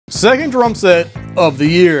Second drum set of the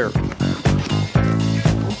year.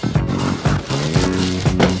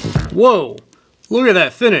 Whoa, look at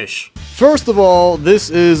that finish. First of all, this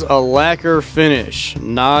is a lacquer finish,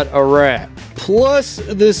 not a wrap. Plus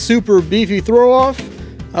this super beefy throw off,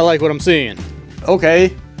 I like what I'm seeing.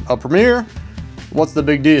 Okay, a Premier? What's the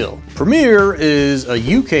big deal? Premier is a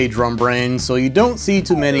UK drum brand, so you don't see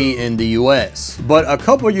too many in the US. But a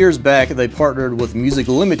couple years back, they partnered with Musick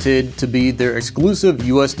Limited to be their exclusive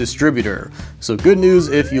US distributor. So good news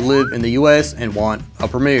if you live in the US and want a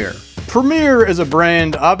Premier. Premier is a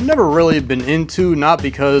brand I've never really been into, not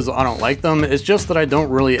because I don't like them, it's just that I don't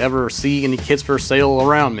really ever see any kits for sale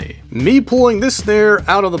around me. Me pulling this snare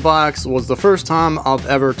out of the box was the first time I've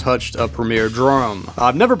ever touched a Premier drum.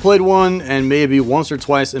 I've never played one, and maybe once or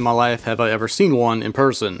twice in my life have I ever seen one in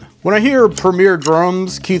person. When I hear Premier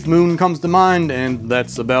drums, Keith Moon comes to mind, and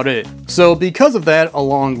that's about it. So because of that,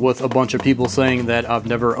 along with a bunch of people saying that I've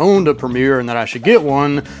never owned a Premier and that I should get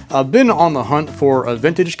one, I've been on the hunt for a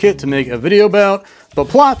vintage kit to make a video about. But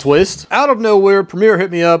plot twist, out of nowhere, Premier hit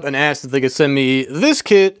me up and asked if they could send me this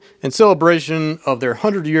kit in celebration of their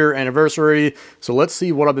 100-year anniversary. So let's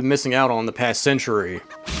see what I've been missing out on the past century.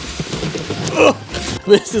 Ugh,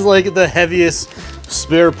 this is like the heaviest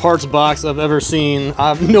spare parts box I've ever seen. I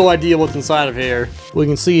have no idea what's inside of here. We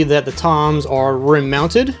can see that the toms are rim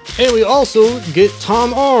mounted, and we also get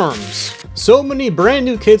tom arms. So many brand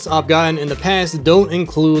new kits I've gotten in the past don't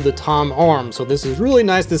include the tom arm, so this is really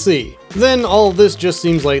nice to see. Then all of this just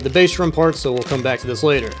seems like the bass drum parts, so we'll come back to this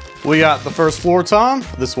later. We got the first floor tom.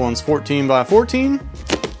 This one's 14 by 14.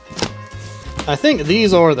 I think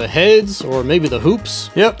these are the heads, or maybe the hoops.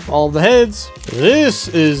 Yep, all the heads. This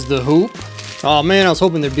is the hoop. Oh man, I was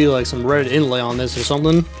hoping there'd be like some red inlay on this or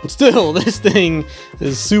something. But still, this thing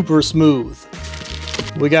is super smooth.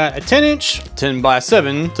 We got a 10-inch, 10 by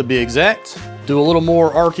 7 to be exact. Do a little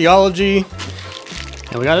more archaeology.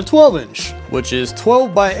 And we got a 12-inch, which is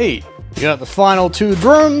 12 by 8. We got the final two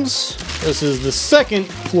drums. This is the second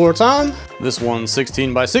floor tom. This one's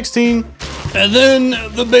 16 by 16. And then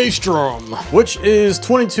the bass drum, which is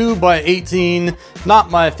 22 by 18.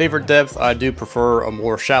 Not my favorite depth. I do prefer a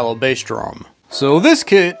more shallow bass drum. So this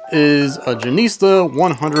kit is a Genista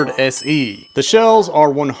 100 SE. The shells are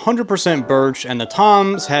 100% birch, and the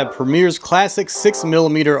toms have Premier's classic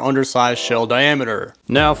 6mm undersized shell diameter.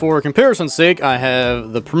 Now for comparison's sake, I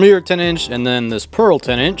have the Premier 10-inch and then this Pearl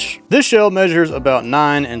 10-inch. This shell measures about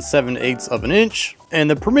 9 7/8 of an inch, and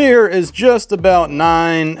the Premier is just about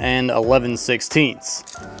 9 11/16.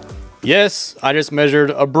 Yes, I just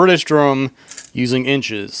measured a British drum using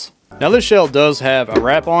inches. Now this shell does have a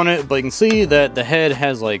wrap on it, but you can see that the head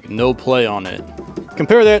has like no play on it.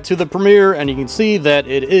 Compare that to the Premier and you can see that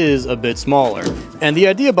it is a bit smaller. And the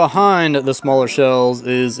idea behind the smaller shells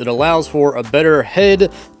is it allows for a better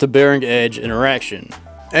head to bearing edge interaction.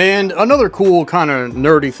 And another cool kind of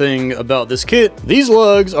nerdy thing about this kit, these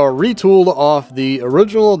lugs are retooled off the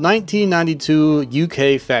original 1992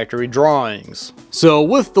 UK factory drawings. So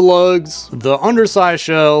with the lugs, the undersized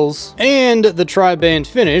shells, and the tri-band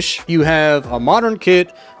finish, you have a modern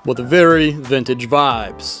kit with very vintage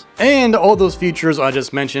vibes. And all those features I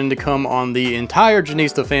just mentioned come on the entire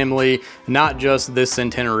Genista family, not just this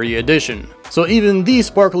centenary edition. So even these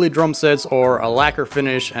sparkly drum sets are a lacquer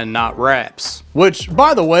finish and not wraps. Which,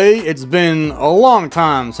 by the way, it's been a long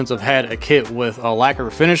time since I've had a kit with a lacquer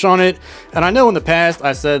finish on it. And I know in the past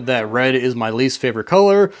I said that red is my least favorite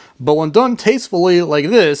color, but when done tastefully like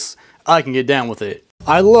this, I can get down with it.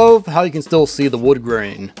 I love how you can still see the wood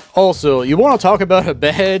grain. Also, you want to talk about a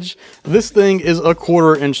badge? This thing is a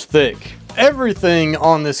 1/4 inch thick. Everything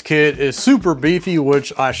on this kit is super beefy,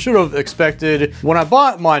 which I should have expected. When I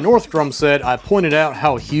bought my North drum set, I pointed out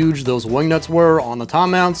how huge those wing nuts were on the tom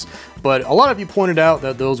mounts, but a lot of you pointed out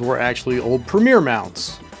that those were actually old Premier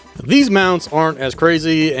mounts. These mounts aren't as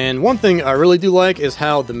crazy, and one thing I really do like is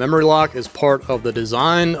how the memory lock is part of the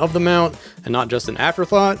design of the mount and not just an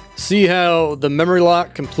afterthought. See how the memory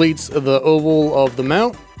lock completes the oval of the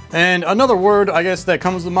mount? And another word I guess that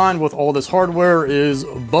comes to mind with all this hardware is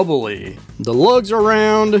bubbly. The lugs are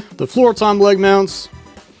round, the floor tom leg mounts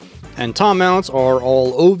and tom mounts are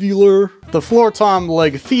all ovular. The floor tom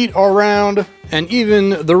leg feet are round, and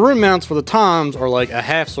even the rim mounts for the toms are like a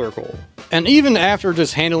half circle. And even after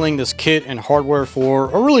just handling this kit and hardware for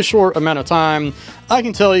a really short amount of time, I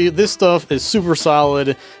can tell you this stuff is super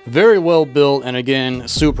solid, very well built, and again,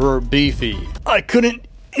 super beefy. I couldn't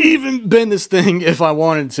even bend this thing if I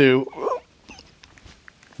wanted to.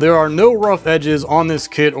 There are no rough edges on this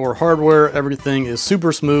kit or hardware. Everything is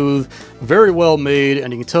super smooth, very well made,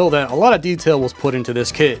 and you can tell that a lot of detail was put into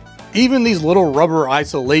this kit. Even these little rubber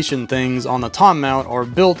isolation things on the tom mount are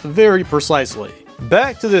built very precisely.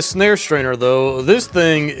 Back to this snare strainer though, this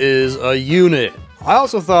thing is a unit. I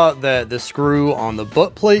also thought that the screw on the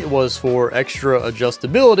butt plate was for extra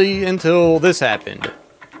adjustability until this happened.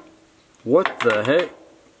 What the heck?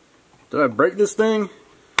 Did I break this thing?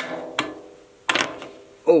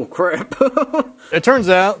 Oh crap. It turns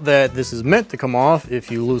out that this is meant to come off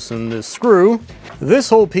if you loosen this screw. This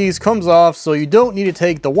whole piece comes off so you don't need to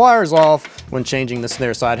take the wires off when changing the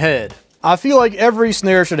snare side head. I feel like every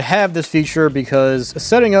snare should have this feature because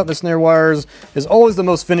setting up the snare wires is always the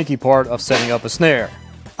most finicky part of setting up a snare.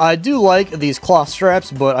 I do like these cloth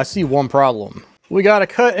straps, but I see one problem. We gotta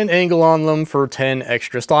cut an angle on them for 10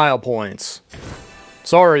 extra style points.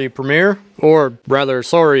 Sorry, Premier. Or rather,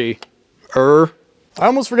 sorry, I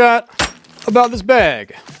almost forgot about this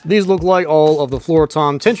bag. These look like all of the floor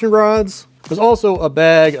tom tension rods. There's also a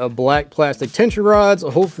bag of black plastic tension rods.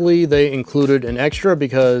 Hopefully they included an extra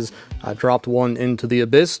because I dropped one into the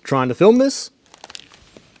abyss trying to film this.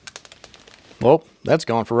 Well, that's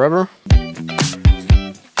gone forever.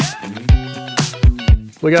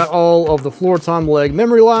 We got all of the floor tom leg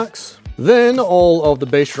memory locks. Then all of the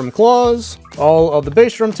bass drum claws, all of the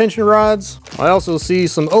bass drum tension rods. I also see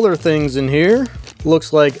some other things in here.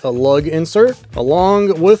 Looks like a lug insert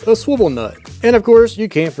along with a swivel nut. And of course, you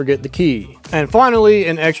can't forget the key. And finally,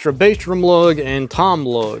 an extra bass drum lug and tom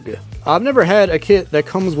lug. I've never had a kit that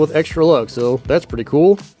comes with extra lugs, so that's pretty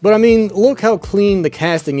cool. But I mean, look how clean the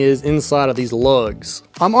casting is inside of these lugs.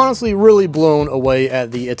 I'm honestly really blown away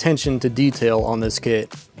at the attention to detail on this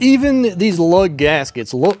kit. Even these lug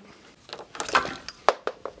gaskets look...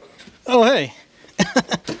 Oh hey,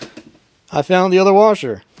 I found the other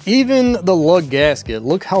washer. Even the lug gasket,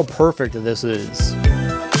 look how perfect this is.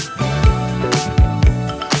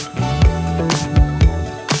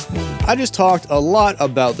 I just talked a lot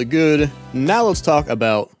about the good, now let's talk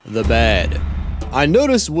about the bad. I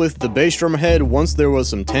noticed with the bass drum head, once there was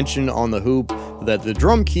some tension on the hoop, that the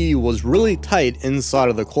drum key was really tight inside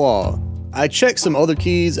of the claw. I checked some other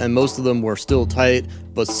keys and most of them were still tight,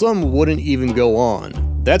 but some wouldn't even go on.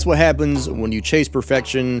 That's what happens when you chase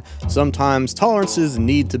perfection. Sometimes tolerances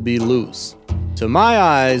need to be loose. To my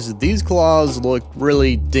eyes, these claws look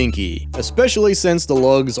really dinky, especially since the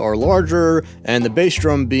lugs are larger and the bass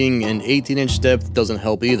drum being an 18-inch depth doesn't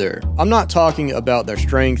help either. I'm not talking about their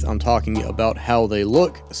strength, I'm talking about how they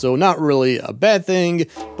look, so not really a bad thing,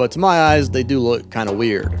 but to my eyes they do look kinda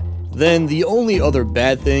weird. Then the only other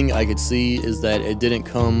bad thing I could see is that it didn't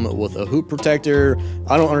come with a hoop protector.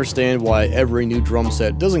 I don't understand why every new drum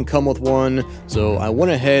set doesn't come with one, so I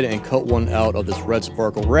went ahead and cut one out of this red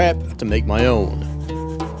sparkle wrap to make my own.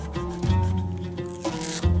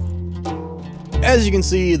 As you can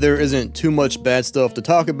see, there isn't too much bad stuff to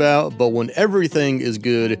talk about, but when everything is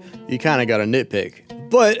good, you kinda gotta nitpick.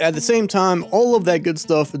 But at the same time, all of that good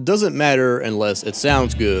stuff doesn't matter unless it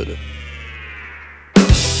sounds good.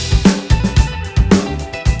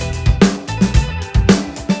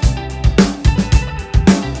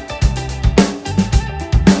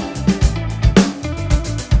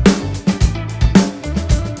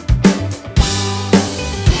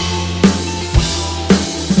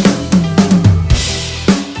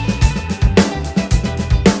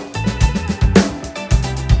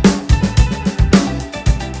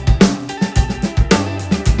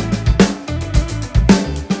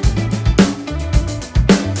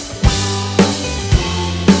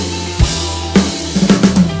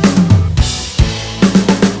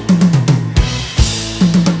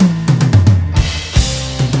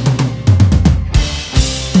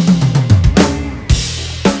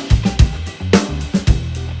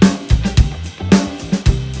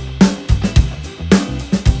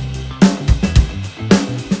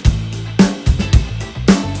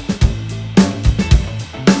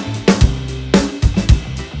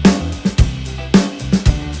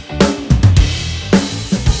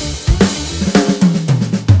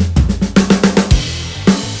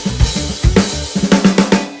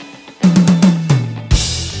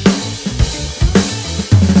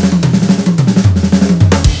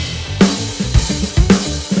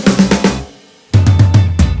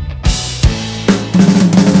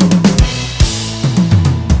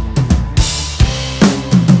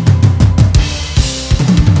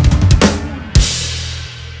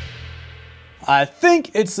 I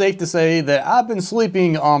think it's safe to say that I've been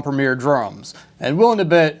sleeping on Premier drums, and willing to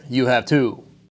bet you have too.